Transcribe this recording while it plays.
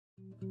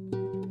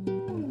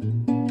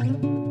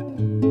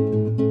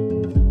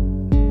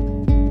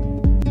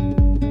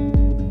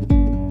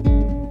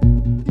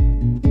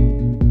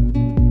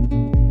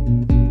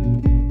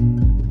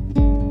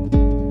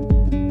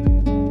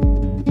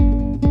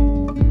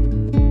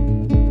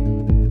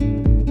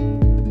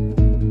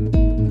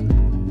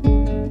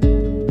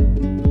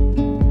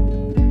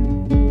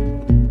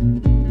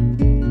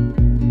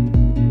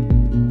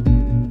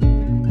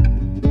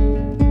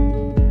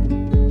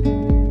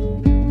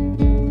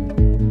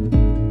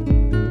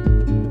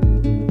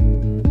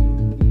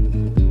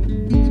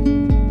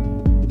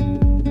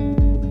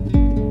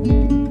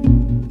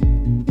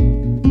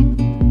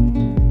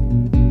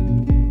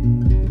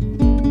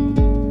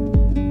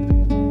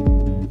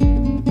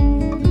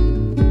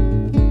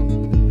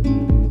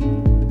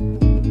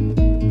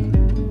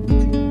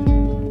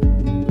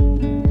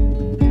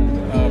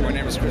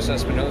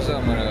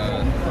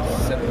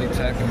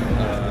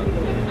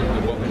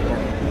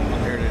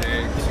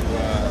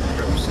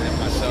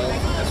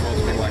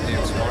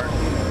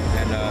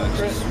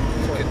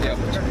the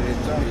opportunity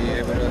to be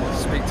able to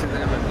speak to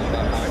them and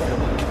about how I feel.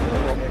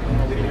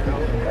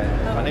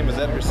 My name is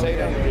Edgar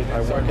Seda.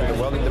 I work in the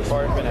welding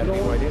department at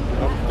BYD.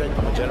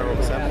 I'm a general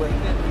assembler.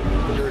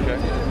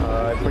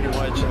 I pretty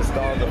much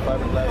installed the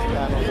fiberglass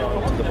panels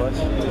onto the bus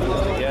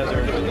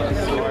together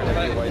with Smart and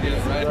BYD.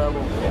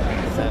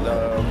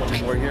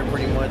 And we're here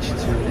pretty much to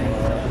speak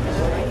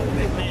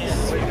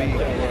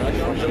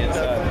from the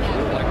inside.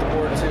 I'd like the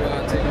board to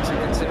take into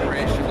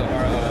consideration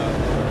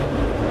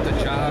the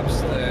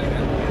jobs and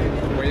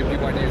the way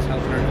BYD is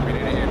helping our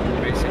community and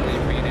basically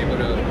being able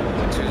to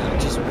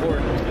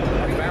support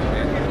our family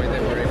and the way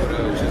that we're able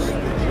to just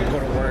go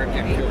to work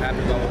and feel happy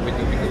about what we do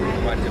because we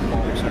provide good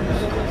quality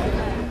service.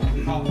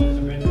 Conflicts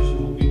of interest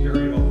will be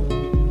very low.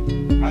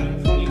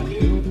 Item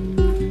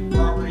 22,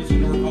 properties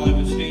in North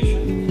Hollywood Station.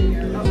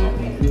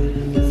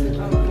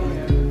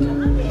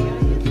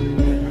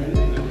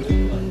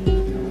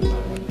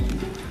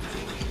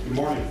 Good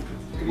morning.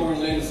 Good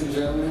morning, ladies and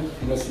gentlemen,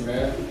 Mr.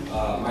 Mayor.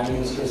 My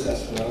name is Chris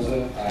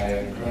Espinoza. I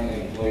am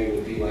currently employed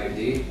with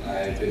BYD.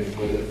 I've been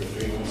employed there for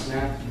 3 months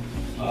now.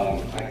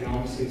 I can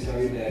honestly tell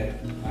you that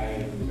I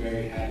am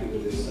very happy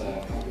with this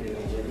company that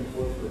I'm working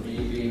for. For me,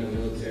 being a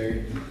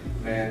military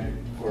man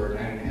for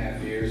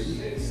 9.5 years,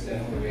 it's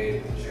definitely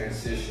made the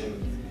transition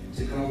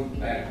to come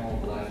back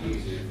home a lot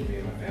easier for me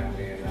and my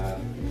family. And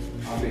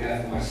on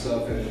behalf of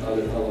myself and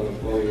other fellow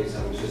employees, I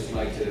would just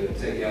like to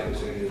take the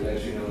opportunity to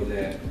let you know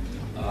that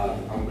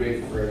I'm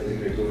grateful for everything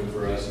they're doing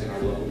for us in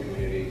our local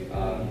community.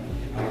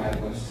 I don't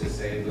have much to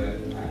say, but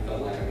I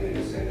felt like I needed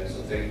to say that.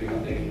 So thank you to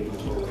my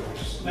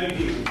coworkers. Thank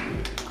you.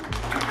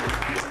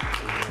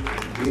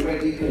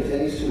 BYD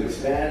continues to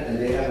expand, and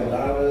they have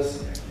allowed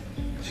us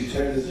to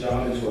turn this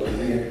job into a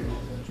career.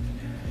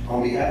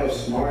 On behalf of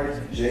Smart,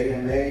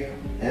 JMA,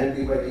 and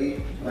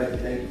BYD, I'd like to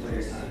thank you for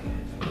your time.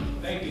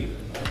 Thank you.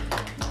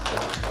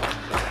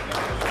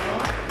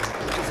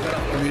 Just got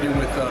off a meeting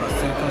with the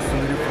City Council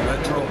meeting for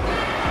Metro.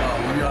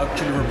 We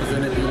actually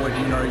represented BYD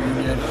in our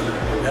union.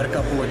 We had a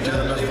couple of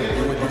gentlemen from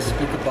BYD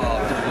speak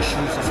about their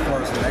issues as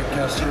far as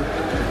Lancaster,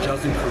 their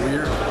housing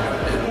career,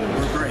 and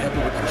we're very happy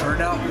with the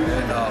turnout, and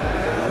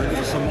we're ready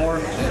for some more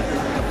and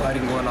the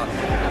fighting going on.